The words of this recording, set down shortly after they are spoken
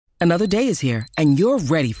Another day is here, and you're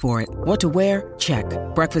ready for it. What to wear? Check.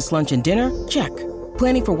 Breakfast, lunch, and dinner? Check.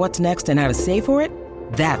 Planning for what's next and how to save for it?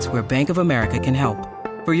 That's where Bank of America can help.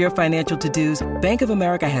 For your financial to-dos, Bank of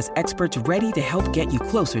America has experts ready to help get you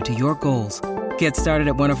closer to your goals. Get started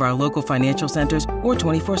at one of our local financial centers or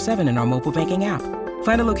 24/7 in our mobile banking app.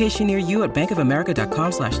 Find a location near you at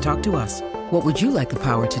bankofamerica.com/talktous. What would you like the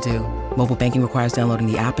power to do? Mobile banking requires downloading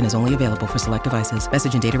the app and is only available for select devices.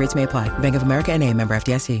 Message and data rates may apply. Bank of America N.A., member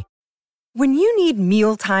FDIC. When you need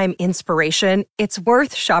mealtime inspiration, it's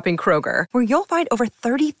worth shopping Kroger, where you'll find over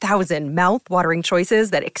 30,000 mouth-watering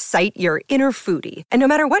choices that excite your inner foodie. And no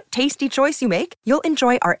matter what tasty choice you make, you'll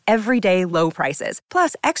enjoy our everyday low prices,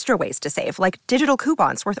 plus extra ways to save, like digital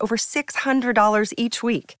coupons worth over $600 each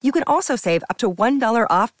week. You can also save up to $1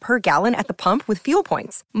 off per gallon at the pump with fuel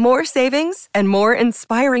points. More savings and more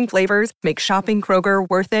inspiring flavors make shopping Kroger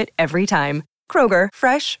worth it every time. Kroger,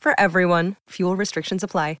 fresh for everyone. Fuel restrictions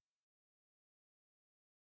apply.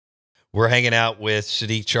 We're hanging out with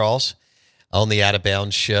Saahdiq Charles on the Out of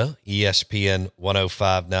Bounds show, ESPN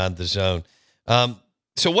 105.9 The Zone.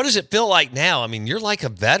 So what does it feel like now? I mean, you're like a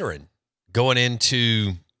veteran going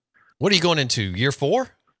into, what are you going into, year 4?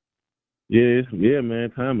 Yeah,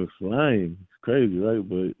 man. Time is flying. It's crazy, right?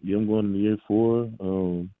 But yeah, I'm going into year 4.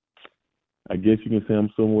 I guess you can say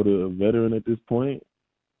I'm somewhat a veteran at this point.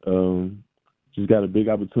 Just got a big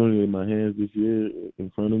opportunity in my hands this year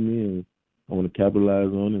in front of me, and I want to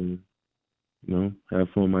capitalize on it and, have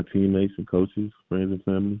fun with my teammates and coaches, friends and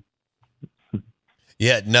family.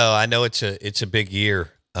 Yeah, no, I know it's a big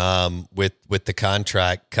year with the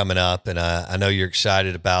contract coming up, and I know you're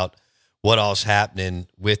excited about what all's happening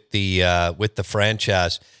with the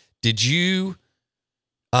franchise. Did you,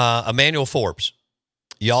 Emmanuel Forbes,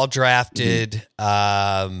 y'all drafted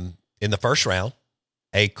in the first round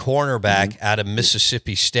a cornerback out of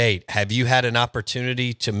Mississippi State. Have you had an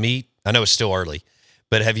opportunity to meet? I know it's still early,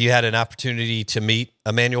 but have you had an opportunity to meet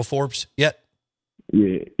Emmanuel Forbes yet?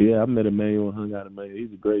 Yeah, I met Emmanuel, hung out with Emmanuel.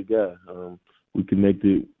 He's a great guy. We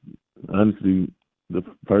connected, honestly, the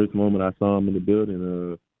first moment I saw him in the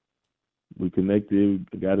building. We connected,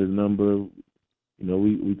 got his number.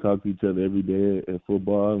 We talk to each other every day at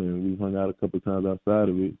football, and we hung out a couple of times outside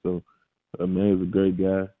of it. So, Emmanuel's a great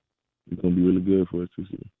guy. He's going to be really good for us this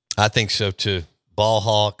year. I think so, too. Ball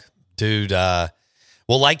hawk, dude. Well,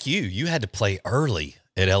 like you had to play early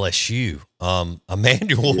at LSU.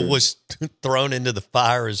 Emmanuel was thrown into the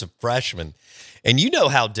fire as a freshman. And you know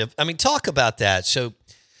how talk about that. So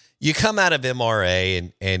you come out of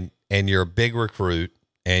MRA and you're a big recruit,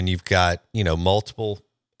 and you've got, multiple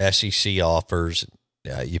SEC offers.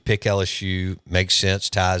 You pick LSU, makes sense,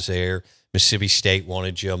 ties there. Mississippi State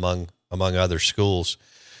wanted you among other schools.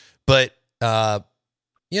 But,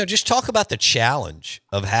 just talk about the challenge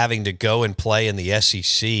of having to go and play in the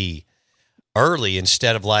SEC early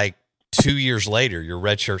instead of like 2 years later, your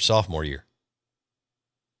redshirt sophomore year.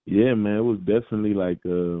 Yeah, man, it was definitely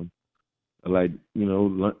learn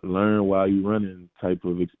while you're running type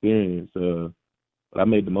of experience. I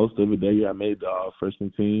made the most of it that year. I made the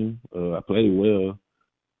all-freshman team. I played well,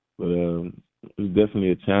 but it was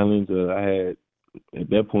definitely a challenge. At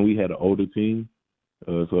that point, we had an older team.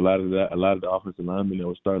 So a lot of the offensive linemen that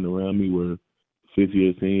were starting around me were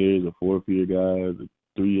fifth-year seniors or fourth-year guys, or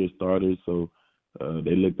 3-year starters. So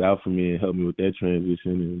they looked out for me and helped me with that transition.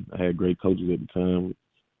 And I had great coaches at the time,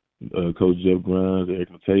 Coach Jeff Grimes, Eric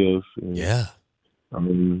Mateos. And, yeah.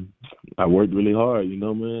 I worked really hard,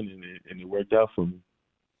 man, and it worked out for me.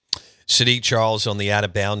 Saahdiq Charles on the Out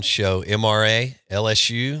of Bounds show, MRA,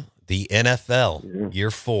 LSU, the NFL, year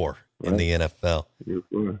 4 in the NFL. Year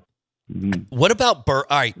 4. Mm-hmm. What about All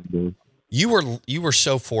right, you were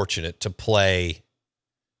so fortunate to play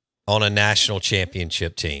on a national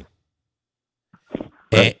championship team,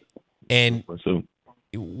 right. and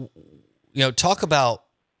talk about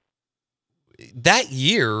that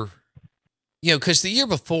year. Because the year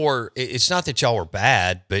before, it's not that y'all were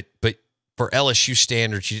bad, but for LSU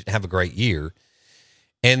standards, you didn't have a great year,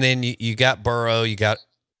 and then you got Burrow, you got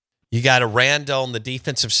a Randall on the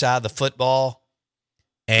defensive side of the football.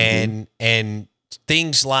 And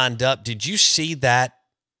things lined up. Did you see that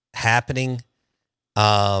happening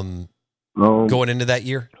going into that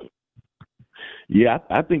year? Yeah,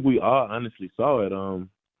 I think we all honestly saw it.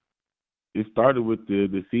 It started with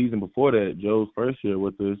the season before that, Joe's first year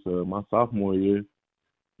with us, my sophomore year.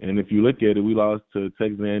 And if you look at it, we lost to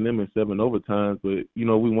Texas A&M in 7 overtimes. But, we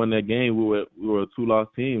won that game. We were a 2-loss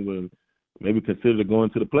team. We maybe considered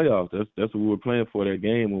going to the playoffs. That's what we were playing for that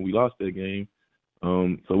game when we lost that game.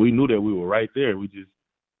 So we knew that we were right there. We just,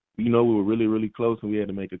 we were really, really close, and we had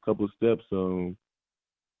to make a couple of steps. So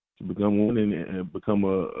to become one and become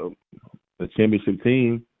a championship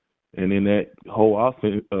team. And then that whole off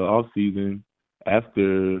season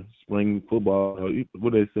after spring football,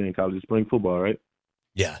 what do they say in college? Spring football, right?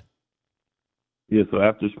 Yeah. Yeah, so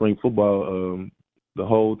after spring football, the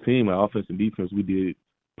whole team, our offense and defense, we did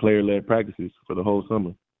player-led practices for the whole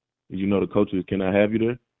summer. As you know, the coaches cannot have you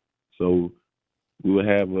there. So we would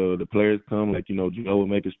have the players come, like, Joe would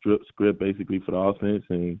make a script basically for the offense,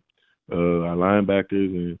 and our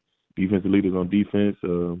linebackers and defensive leaders on defense,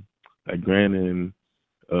 like Grant and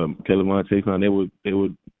Kelvin Chase, they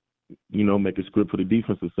would make a script for the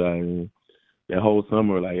defensive side. And that whole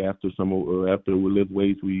summer, like after we lift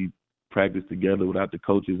weights, we practiced together without the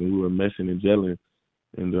coaches, and we were meshing and gelling.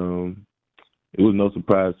 And it was no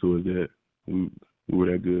surprise to us that we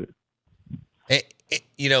were that good.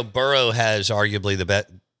 Burrow has arguably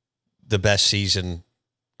the best season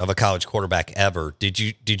of a college quarterback ever. Did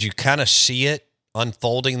you kind of see it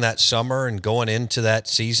unfolding that summer and going into that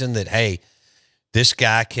season that, hey, this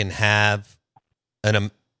guy can have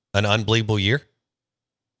an unbelievable year?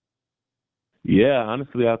 Yeah,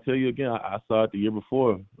 honestly, I'll tell you again, I saw it the year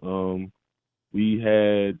before. We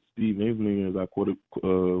had Steve Emmanuel as our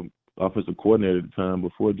offensive coordinator at the time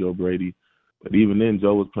before Joe Brady. But even then,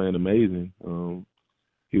 Joe was playing amazing.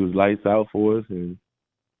 He was lights out for us, and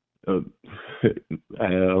I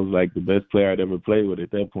was like the best player I'd ever played with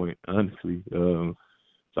at that point, honestly. So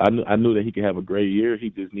I knew that he could have a great year. He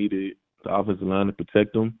just needed the offensive line to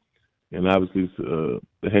protect him, and obviously the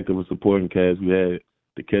heck of a supporting cast we had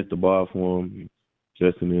to catch the ball for him,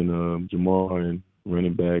 Justin and Jamar and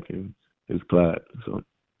running back and his Clyde. So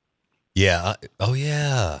yeah,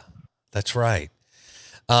 that's right.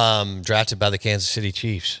 Drafted by the Kansas City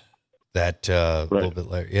Chiefs. That right. A little bit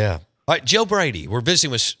later, yeah. All right, Joe Brady. We're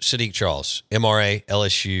visiting with Saahdiq Charles, MRA,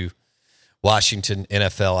 LSU, Washington,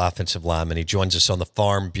 NFL offensive lineman. He joins us on the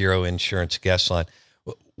Farm Bureau Insurance guest line.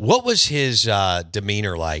 What was his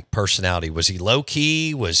demeanor like, personality? Was he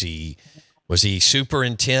low-key? Was he super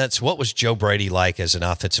intense? What was Joe Brady like as an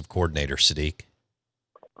offensive coordinator, Saahdiq?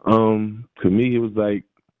 To me, he was like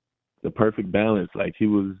the perfect balance. Like, he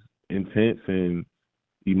was intense and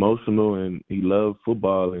emotional, and he loved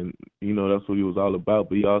football, and that's what he was all about.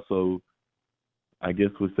 But he also, I guess,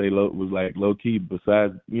 would say was like low key.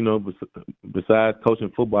 Besides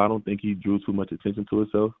coaching football, I don't think he drew too much attention to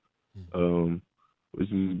himself,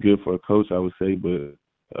 which is good for a coach, I would say. But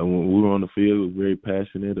when we were on the field, he was very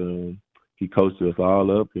passionate. He coached us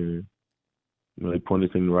all up, and he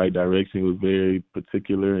pointed us in the right direction. He was very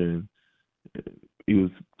particular, and he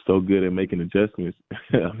was so good at making adjustments.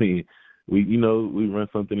 I mean, we run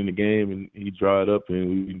something in the game, and he draw it up,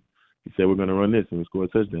 and he said, we're going to run this, and we score a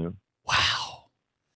touchdown.